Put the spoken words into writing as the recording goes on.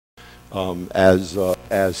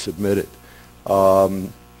as submitted.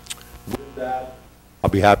 With that, I'll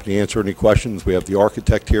be happy to answer any questions. We have the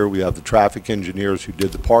architect here. We have the traffic engineers who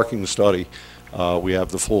did the parking study. We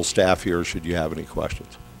have the full staff here should you have any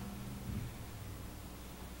questions.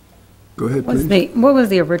 Go ahead, please. What was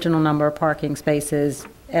the original number of parking spaces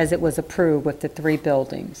as it was approved with the 3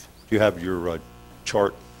 buildings? Do you have your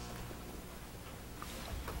chart?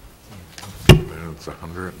 It's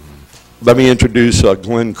 100. Let me introduce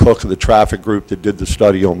Glenn Cook of the traffic group that did the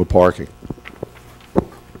study on the parking.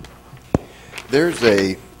 There's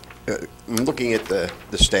a, I'm looking at the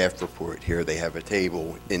staff report here. They have a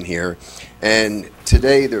table in here. And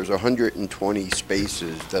today there's 120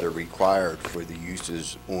 spaces that are required for the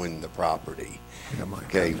uses on the property.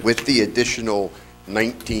 Okay, with the additional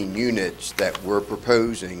 19 units that we're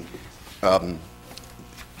proposing,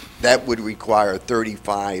 that would require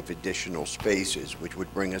 35 additional spaces, which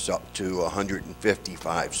would bring us up to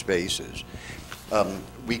 155 spaces.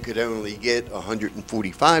 We could only get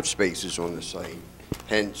 145 spaces on the site,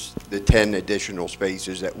 hence the 10 additional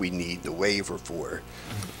spaces that we need the waiver for.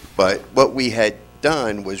 But what we had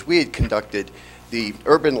done was we had conducted, the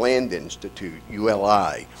Urban Land Institute,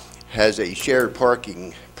 ULI, has a shared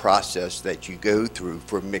parking process that you go through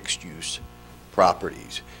for mixed-use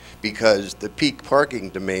properties, because the peak parking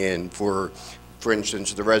demand for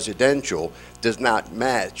instance, the residential does not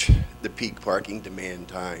match the peak parking demand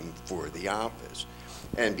time for the office.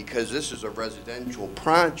 And because this is a residential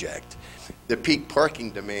project, the peak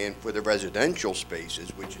parking demand for the residential spaces,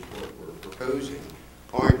 which is what we're proposing,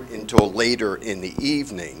 aren't until later in the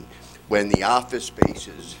evening when the office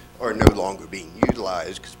spaces are no longer being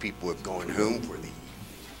utilized because people have gone home for the evening.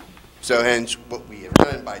 So hence, what we have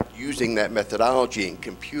done by using that methodology and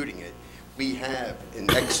computing it, we have an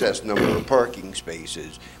excess number of parking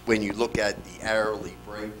spaces when you look at the hourly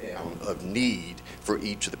breakdown of need for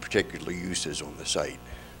each of the particular uses on the site.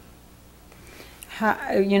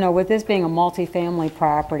 How, you know, with this being a multifamily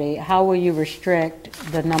property, how will you restrict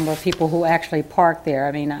the number of people who actually park there?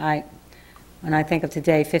 I mean, when I think of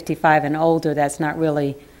today, 55 and older, that's not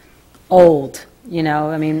really old, you know.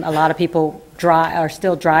 I mean, a lot of people are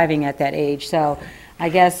still driving at that age. So I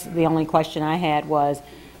guess the only question I had was,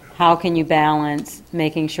 how can you balance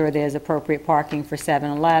making sure there's appropriate parking for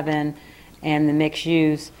 7-Eleven and the mixed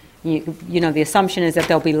use? You know, the assumption is that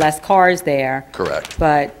there'll be less cars there. Correct.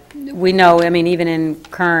 But we know, I mean, even in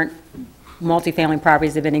current multifamily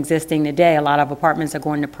properties that have been existing today, a lot of apartments are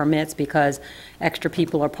going to permits because extra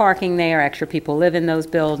people are parking there, extra people live in those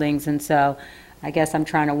buildings, and so I guess I'm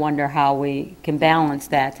trying to wonder how we can balance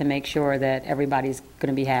that to make sure that everybody's going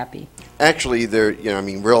to be happy. Actually,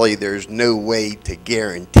 really, there's no way to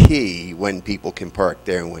guarantee when people can park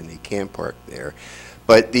there and when they can't park there.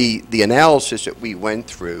 But the analysis that we went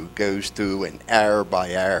through goes through an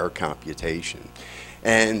hour-by-hour computation.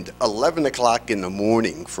 And 11 o'clock in the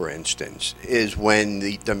morning, for instance, is when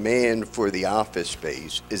the demand for the office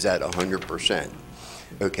space is at 100%.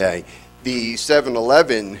 Okay? The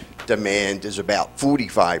 7-Eleven demand is about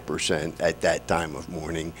 45% at that time of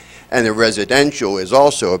morning, and the residential is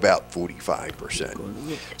also about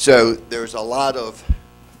 45%. So there's a lot of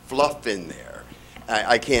fluff in there.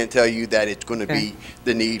 I can't tell you that it's going to be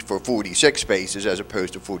the need for 46 spaces as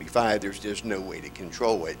opposed to 45. There's just no way to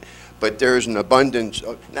control it. But there's an abundance,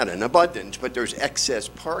 not an abundance, but there's excess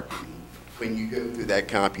parking when you go through that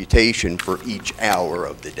computation for each hour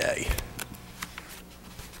of the day.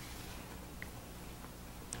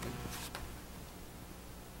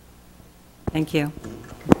 Thank you.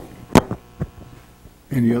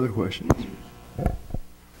 Any other questions?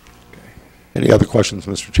 Any other questions,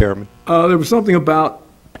 Mr. Chairman? There was something about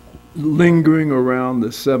lingering around the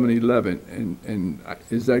 7-Eleven, and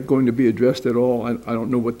is that going to be addressed at all? I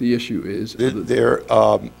don't know what the issue is.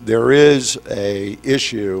 There is a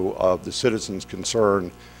issue of the citizens'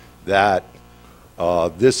 concern that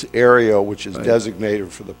this area, which is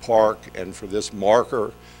designated for the park and for this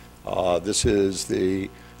marker, this is the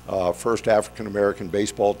first African-American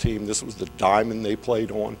baseball team. This was the diamond they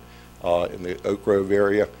played on in the Oak Grove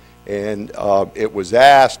area. And it was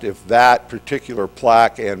asked if that particular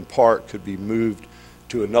plaque and park could be moved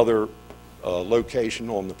to another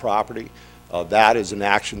location on the property. That is an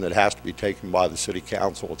action that has to be taken by the City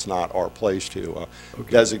Council. It's not our place to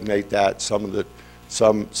designate that.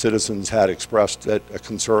 Some citizens had expressed a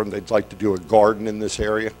concern they'd like to do a garden in this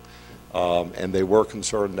area. And they were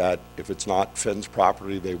concerned that if it's not Finn's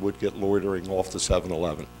property, they would get loitering off the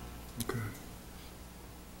 7-Eleven. Okay.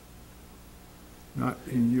 Not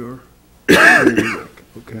in your area.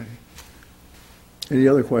 Okay. Any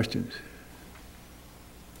other questions?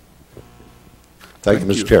 Thank you,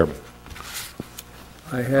 Mr. Chairman.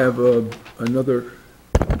 I have another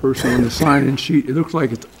person on the sign-in sheet. It looks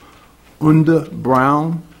like it's Unda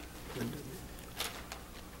Brown.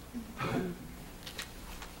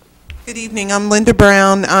 Good evening. I'm Linda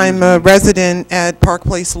Brown. I'm a resident at Park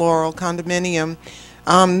Place Laurel condominium.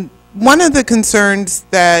 One of the concerns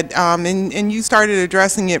that, and you started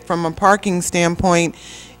addressing it from a parking standpoint,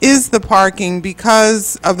 is the parking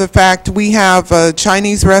because of the fact we have a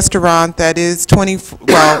Chinese restaurant that is 10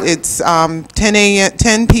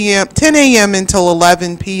 a.m. until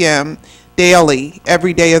 11 p.m. daily,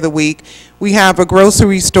 every day of the week. We have a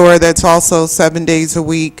grocery store that's also 7 days a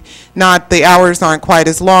week. Not, the hours aren't quite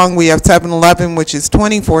as long. We have 7-Eleven, which is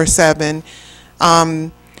 24/7.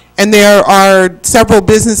 And there are several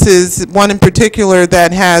businesses, one in particular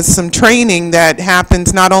that has some training that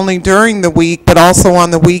happens not only during the week, but also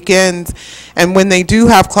on the weekends. And when they do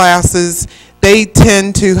have classes, they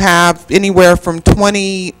tend to have anywhere from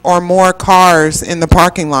 20 or more cars in the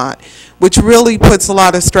parking lot, which really puts a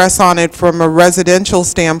lot of stress on it from a residential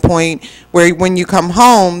standpoint, where when you come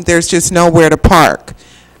home, there's just nowhere to park.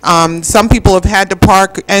 Some people have had to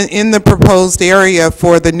park in the proposed area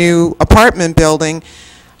for the new apartment building.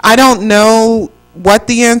 I don't know what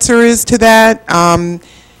the answer is to that.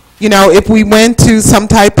 You know, if we went to some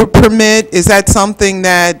type of permit, is that something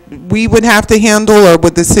that we would have to handle, or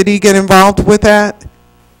would the city get involved with that?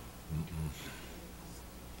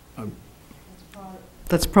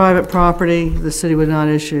 That's private property. The city would not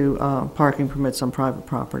issue parking permits on private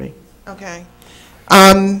property. Okay.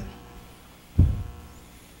 Okay.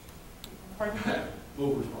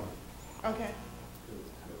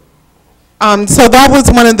 So that was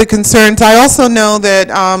one of the concerns. I also know that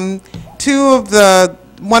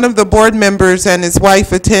one of the board members and his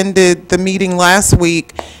wife attended the meeting last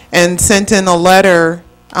week and sent in a letter.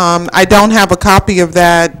 I don't have a copy of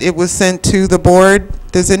that. It was sent to the board.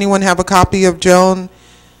 Does anyone have a copy of Joan's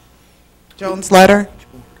letter?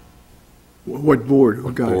 What board?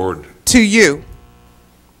 What guy? Board. To you,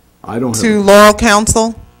 I don't have to Laurel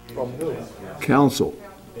Council. council.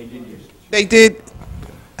 They did,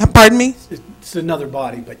 pardon me? It's another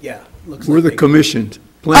body, but yeah. Looks We're like the they- commission,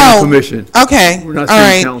 planning commission. Okay, We're not all city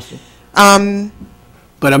right. council.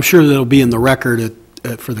 But I'm sure that'll be in the record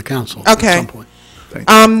for the council at Okay. some point.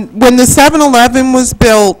 When the 7-Eleven was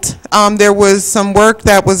built, there was some work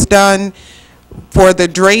that was done for the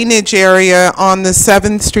drainage area on the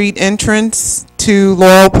 7th Street entrance to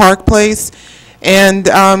Laurel Park Place. And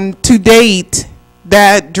to date,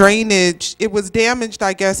 that drainage, it was damaged,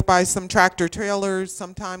 I guess, by some tractor trailers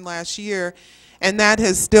sometime last year, and that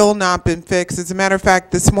has still not been fixed. As a matter of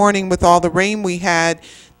fact, this morning with all the rain we had,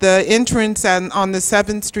 the entrance on the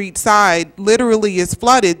 7th Street side literally is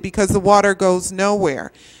flooded because the water goes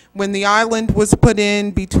nowhere. When the island was put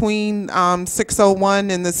in between 601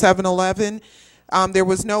 and the 7-Eleven, there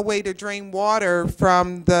was no way to drain water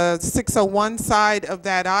from the 601 side of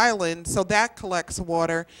that island, so that collects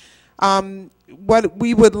water. What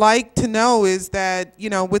we would like to know is that, you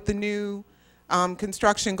know, with the new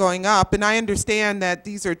construction going up, and I understand that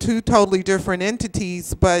these are two totally different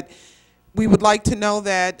entities, but we would like to know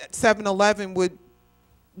that 7-Eleven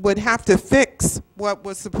would have to fix what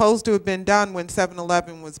was supposed to have been done when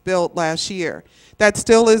 7-Eleven was built last year. That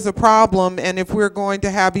still is a problem, and if we're going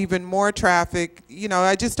to have even more traffic, you know,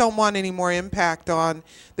 I just don't want any more impact on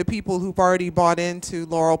the people who've already bought into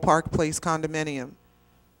Laurel Park Place condominium.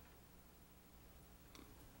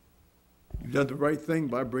 You've done the right thing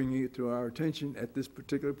by bringing it to our attention at this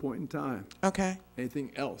particular point in time. Okay.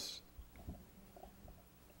 Anything else?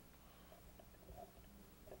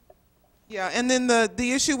 Yeah, and then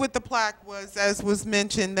the issue with the plaque was, as was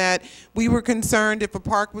mentioned, that we were concerned if a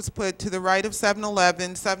park was put to the right of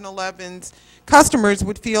 7-Eleven, 7-Eleven's customers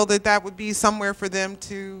would feel that that would be somewhere for them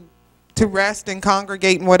to rest and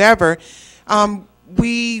congregate and whatever.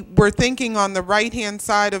 We were thinking on the right-hand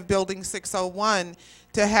side of Building 601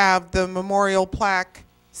 to have the memorial plaque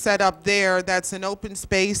set up there. That's an open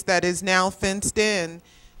space that is now fenced in.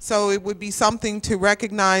 So it would be something to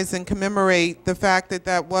recognize and commemorate the fact that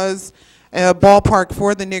that was a ballpark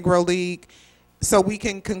for the Negro League. So we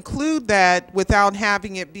can conclude that without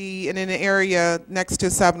having it be in an area next to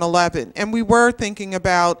 7-Eleven. And we were thinking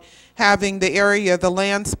about having the area, the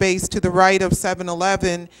land space to the right of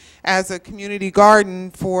 7-Eleven as a community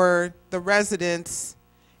garden for the residents,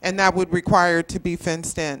 and that would require it to be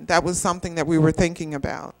fenced in. That was something that we were thinking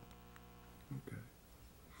about.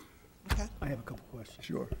 Okay. I have a couple questions.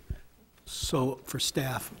 Sure. So, for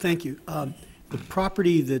staff, thank you. The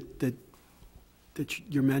property that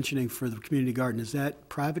you're mentioning for the community garden, is that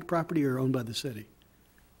private property or owned by the city?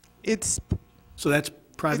 It's So that's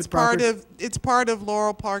private property? It's part of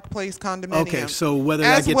Laurel Park Place condominium. Okay, so whether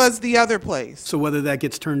that As gets... was the other place. So whether that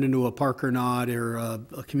gets turned into a park or not, or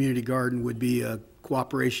a community garden, would be a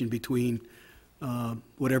cooperation between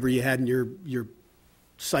whatever you had in your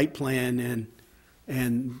site plan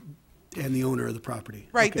and the owner of the property.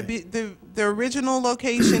 Right, Okay. the original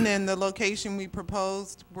location and the location we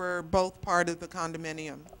proposed were both part of the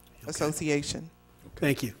condominium association.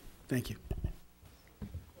 Thank you, thank you.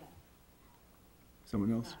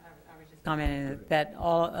 Someone else? Commenting that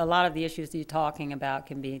a lot of the issues you're talking about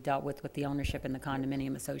can be dealt with the ownership and the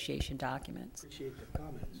condominium association documents. Appreciate the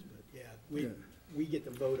comments, but yeah, we get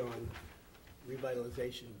to vote on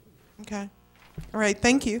revitalization. Okay. All right,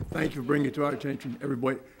 thank you. Thank you for bringing it to our attention,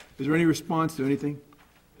 everybody. Is there any response to anything?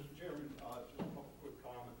 Mr. Chairman, just a couple quick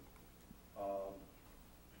comments.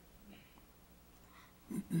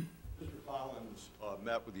 Mr. Collins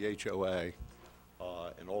met with the HOA,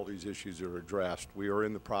 and all these issues are addressed. We are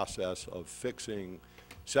in the process of fixing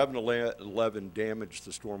 7-Eleven damaged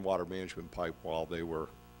the stormwater management pipe while they were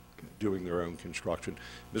doing their own construction.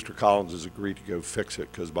 Mr. Collins has agreed to go fix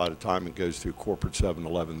it because by the time it goes through corporate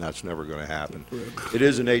 7-Eleven, that's never going to happen. It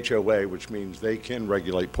is an HOA, which means they can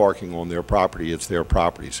regulate parking on their property. It's their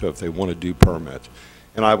property, so if they want to do permits.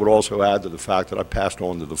 And I would also add to the fact that I passed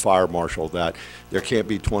on to the fire marshal that there can't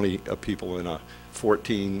be 20 people in a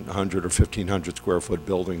 1,400 or 1,500 square foot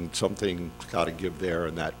building. Something's got to give there,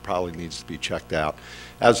 and that probably needs to be checked out.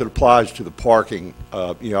 As it applies to the parking,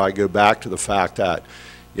 I go back to the fact that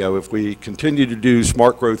if we continue to do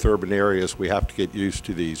smart growth urban areas, we have to get used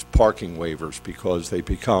to these parking waivers because they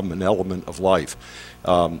become an element of life.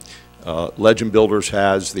 Legend Builders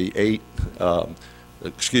has the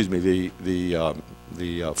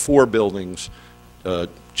 4 buildings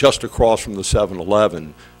just across from the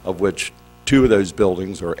 7-Eleven, of which 2 of those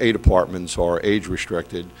buildings, or 8 apartments, are age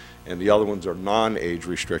restricted, and the other ones are non-age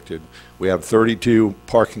restricted. We have 32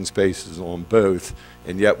 parking spaces on both,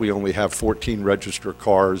 and yet we only have 14 registered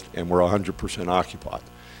cars, and we're 100% occupied.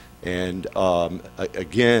 And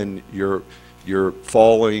again, you're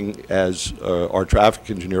falling, as our traffic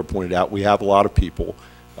engineer pointed out, we have a lot of people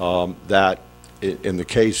that, in the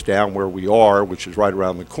case down where we are, which is right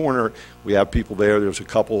around the corner, we have people there. There's a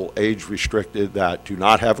couple age restricted that do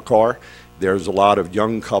not have a car. There's a lot of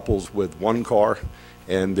young couples with 1 car,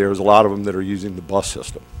 and there's a lot of them that are using the bus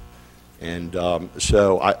system. And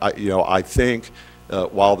so I think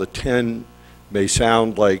while the 10 may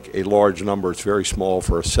sound like a large number, it's very small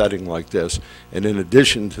for a setting like this. And in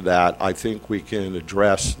addition to that, I think we can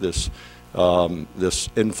address this this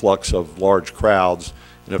influx of large crowds.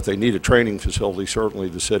 And if they need a training facility, certainly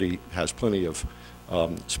the city has plenty of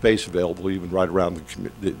space available, even right around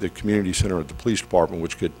the community center at the police department,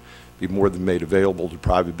 which could be more than made available to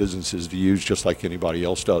private businesses to use just like anybody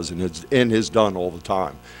else does, and is done all the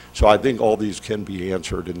time. So I think all these can be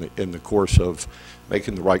answered in the course of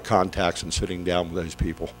making the right contacts and sitting down with those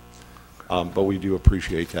people. But we do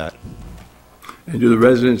appreciate that. And do the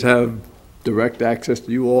residents have direct access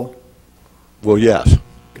to you all? Well, yes,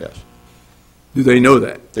 yes. Do they know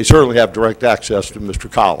that? They certainly have direct access to Mr.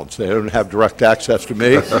 Collins. They don't have direct access to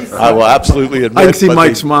me. I will absolutely admit. I can see but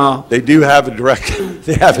Mike smile. They do have a direct.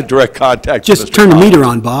 They have a direct contact. Just to Mr. turn the Collins. meter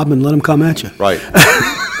on, Bob, and let them come at you. Right.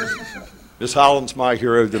 Ms. Holland's my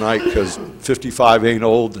hero tonight because 55 ain't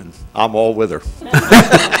old, and I'm all with her.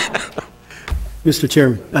 Mr.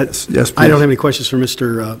 Chairman, Yes, I don't please. have any questions for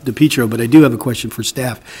Mr. DePietro, but I do have a question for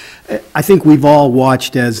staff. I think we've all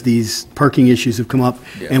watched as these parking issues have come up,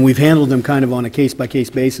 and we've handled them kind of on a case-by-case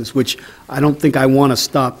basis, which I don't think I want to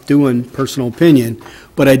stop doing, personal opinion,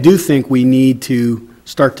 but I do think we need to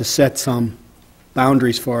start to set some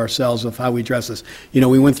boundaries for ourselves of how we address this.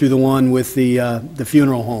 We went through the one with the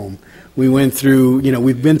funeral home. We went through,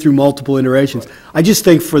 we've been through multiple iterations. I just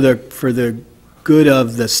think for the good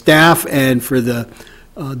of the staff and for the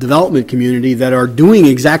development community that are doing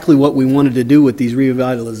exactly what we wanted to do with these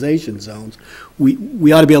revitalization zones,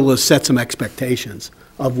 we ought to be able to set some expectations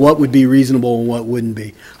of what would be reasonable and what wouldn't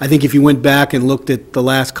be. I think if you went back and looked at the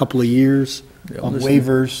last couple of years of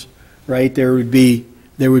waivers, right, there would be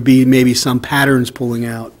maybe some patterns pulling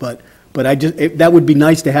out, but that would be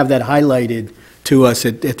nice to have that highlighted to us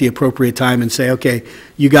at the appropriate time and say, okay,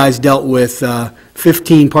 you guys dealt with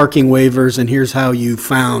 15 parking waivers, and here's how you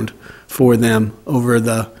found for them over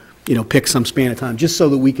the, pick some span of time, just so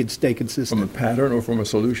that we could stay consistent. From a pattern or from a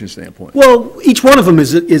solution standpoint? Well, each one of them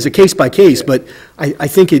is a case by case, but I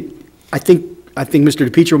think Mr.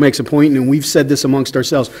 DePietro makes a point, and we've said this amongst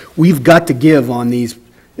ourselves. We've got to give on these,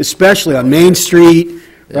 especially on Main Street,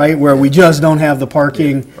 right? Where we just don't have the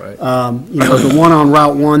parking. right. You know, the one on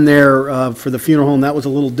Route 1 there for the funeral home, that was a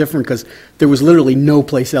little different because there was literally no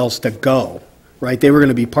place else to go, right? They were going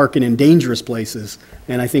to be parking in dangerous places,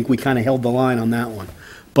 and I think we kind of held the line on that one.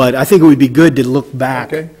 But I think it would be good to look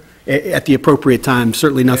back Okay. at the appropriate time.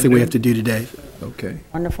 Certainly nothing we have to do today. Okay,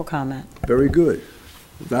 Wonderful comment. very good.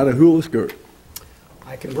 Without a hula skirt.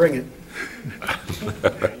 I can bring it.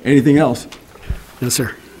 Anything else? No,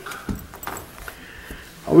 sir.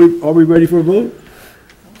 Are we ready for a vote?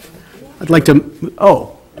 I'd like to,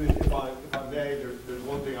 oh, If I may, there's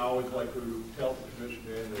one thing I always like to tell the commission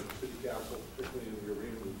and the city council, particularly in the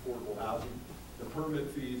arena of affordable housing. The permit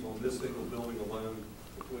fees on this single building alone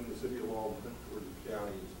between the city of Laurel and Prince George's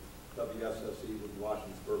County is WSSE with the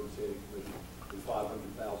Washington Suburban Sanitary Commission is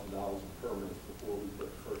 $500,000 in permits before we put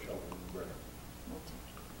the first shovel in the ground.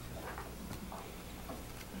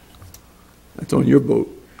 That's on your boat.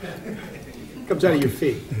 comes out of your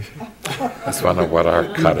fee. Just find out what our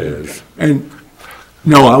cut is. And,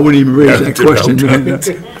 no, I wouldn't even raise that question, man.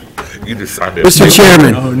 You decided. Mr.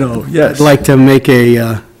 Chairman. Oh, no, yes. I'd like to make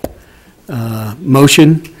a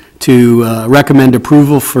motion to recommend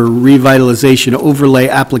approval for revitalization overlay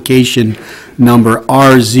application number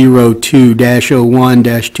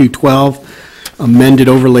R02-01-212, amended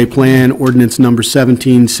overlay plan, ordinance number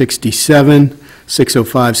 1767,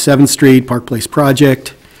 605 7th Street, Park Place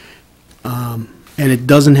project. And it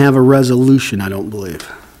doesn't have a resolution, I don't believe.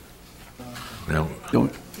 No.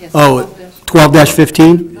 Don't- Oh,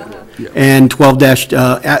 12-15? And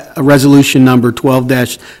 12- resolution number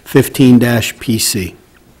 12-15-PC.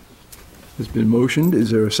 It's been motioned. Is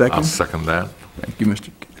there a I'll second? second that. Thank you, Mr.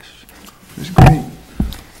 Kish. Ms. Green?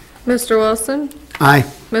 Mr. Wilson? Aye.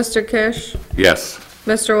 Mr. Kish? Yes.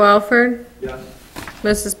 Mr. Walford? Yes.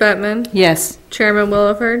 Mrs. Bettman? Yes. Chairman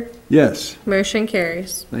Williford? Yes, Motion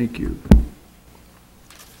carries. thank you.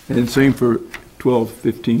 And same for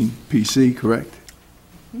 1215 PC, correct?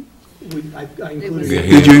 I Yeah, included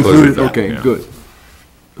he Did you include it? that, Okay, yeah. good.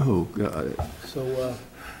 Oh, got it. So I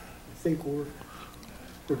think we're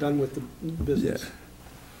done with the business. Yeah.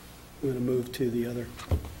 We're going to move to the other.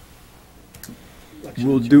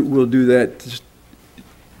 We'll do that.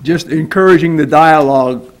 Just encouraging the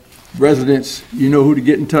dialogue. Residents, you know who to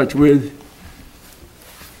get in touch with.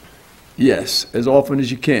 Yes, as often as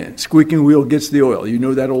you can. Squeaking wheel gets the oil. You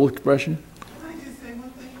know that old expression? Can I just say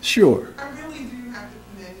one thing? Sure. I really do have to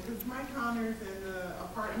commend, because Mike Connors and the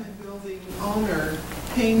apartment building owner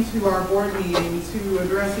came to our board meeting to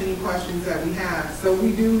address any questions that we have. So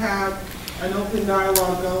we do have an open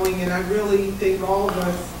dialogue going, and I really think all of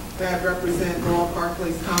us that represent Laurel Park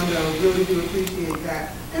Place condo really do appreciate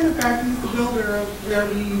that. And the fact he's the builder of where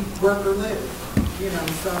we work or live, you know,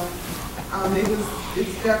 so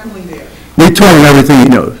it's definitely there. We told him everything he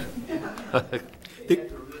knows.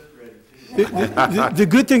 The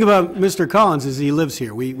good thing about Mr. Collins is he lives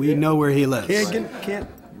here. We know where he lives.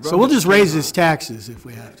 So we'll just raise his taxes if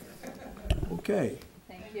we have to. Okay.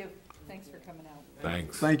 Thank you. Thanks for coming out.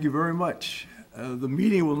 Thanks. Thank you very much. The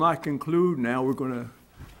meeting will not conclude now. We're going to,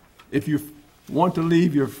 if you want to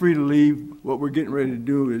leave, you're free to leave. What we're getting ready to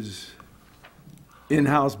do is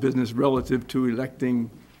in-house business relative to electing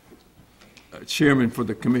a chairman for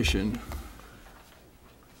the commission.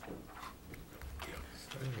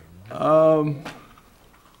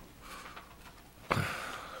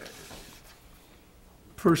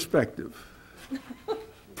 Perspective.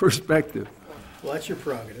 Perspective. Well, that's your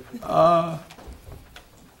prerogative.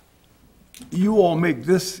 You all make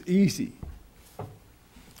this easy.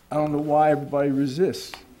 I don't know why everybody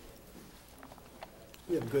resists.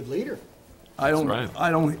 We have a good leader. I don't, right.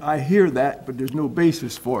 I hear that, but there's no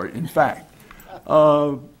basis for it. In fact,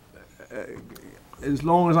 as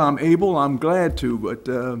long as I'm able, I'm glad to, but,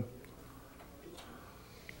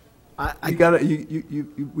 you gotta,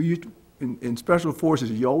 in special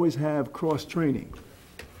forces, you always have cross-training.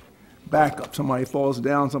 Backup, somebody falls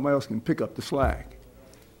down, somebody else can pick up the slack.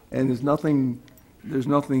 And there's nothing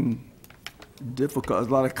difficult, there's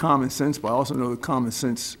a lot of common sense, but I also know that common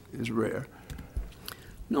sense is rare.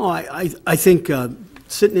 No, I think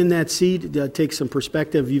sitting in that seat takes some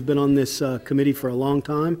perspective. You've been on this committee for a long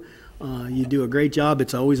time. You do a great job.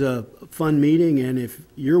 It's always a fun meeting, and if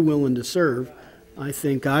you're willing to serve, I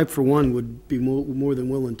think I, for one, would be more than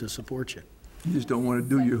willing to support you. You just don't want to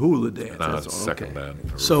do your hula dance, No, that's I'd all. second Okay.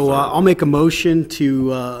 that. So I'll make a motion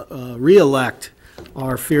to re-elect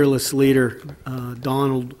our fearless leader,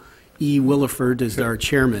 Donald E. Williford, as our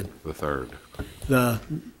chairman. The third.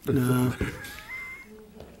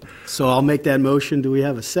 So I'll make that motion. Do we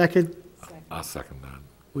have a second? I'll second that.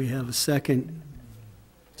 We have a second.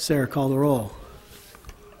 Sarah, call the roll.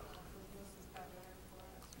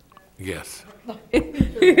 Yes.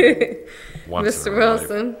 Mr. Once in a life.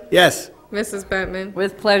 Wilson, Yes. Mrs. Bettman,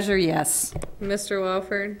 With pleasure, yes. Mr.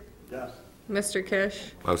 Walford. Yes. Mr.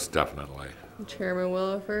 Kish, Most definitely. Chairman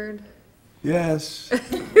Williford. Yes.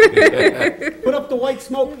 Put up the white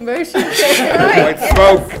smoke. Motion carried. White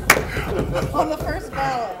smoke. On the first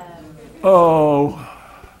ballot. Oh,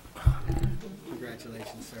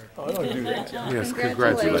 Congratulations, sir. I don't do that. Yes, Oh,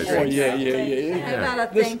 congratulations. yeah. How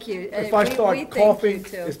about a Listen, thank you? If I We start thank coughing, you,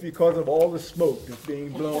 too. it's because of all the smoke that's being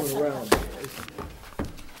blown around.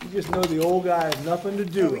 You just know the old guy has nothing to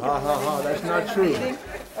do. Ha, ha, ha, that's not true. Meeting?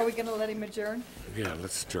 Are we gonna let him adjourn? Yeah,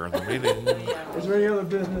 let's adjourn the meeting. Is there any other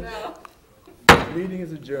business? Meeting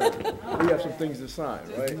is adjourned. We have some things to sign,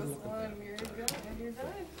 right?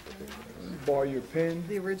 Borrow your pen.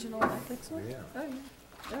 The original ethics one? Yeah. Oh, yeah.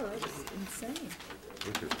 Oh, that was insane.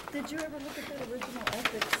 Did you ever look at that original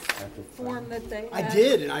ethics form that they had? I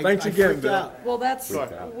did, and I Thanks I again, freaked Bill. out. Well, that's,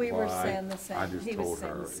 That's we were why saying the same. I just He was told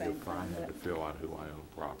saying her the same if I thing. had to fill out who I own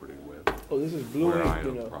property with, Oh, this is blue where I ink, you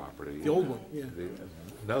own know. property. The old one, yeah.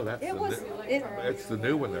 No, that's the It was, new, it, it's the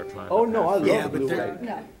new one they're trying to Oh, no, I pass. Yeah, love but blue they're- ink.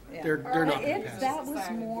 no, yeah. They're not gonna It, pass that was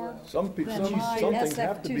more Some people, than my some things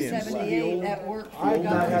have to be in black. SF-278 at work for I've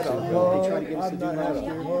not had a government. hug, I've not had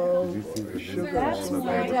a hug, sugar That's on more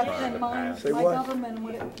the in depth than mine, Say my what? government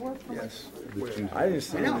would have worked for me. Yes. I didn't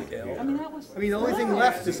see know. any L. I mean, that was. I mean, the only thing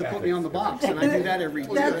left is to put me on the box, and I do that every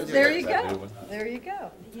year. There you go, there you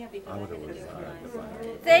go.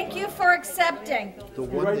 Thank you for accepting. The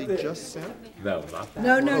one they just sent? No, not that.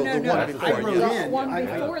 No, no, no, I no. wrote The in. one I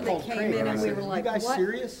before they called came Craig, in and we said, were like, You guys what?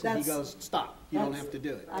 serious? And he That's- goes, stop, you don't have to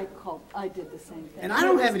do it. I did the same thing. And I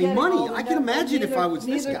don't have any It was money. getting all I can the- imagine if I was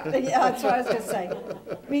this neither- guy. Yeah, that's what I was gonna say.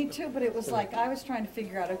 Me too, but it was like, I was trying to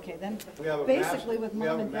figure out, okay, then basically with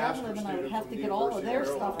mom and dad living, I would have to get all of their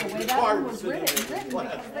stuff the way that one was written because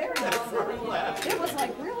they're not. It was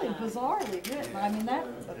like really bizarrely written. I mean, that.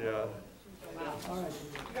 Yeah.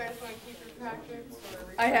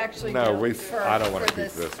 I actually No, do we- for- I don't wanna for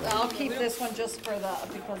keep this one. I'll keep this one just for the,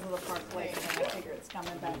 because of the Park Place, and I figure it's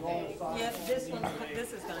coming back home. Yeah, this is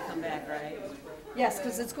gonna come back, right? Yes,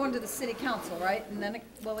 because it's going to the city council, right? And then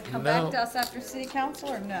will it come back No. to us after city council,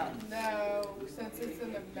 or no? No, since it's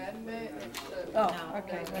an amendment, it should. Oh,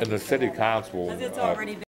 okay. And the city council, It's already been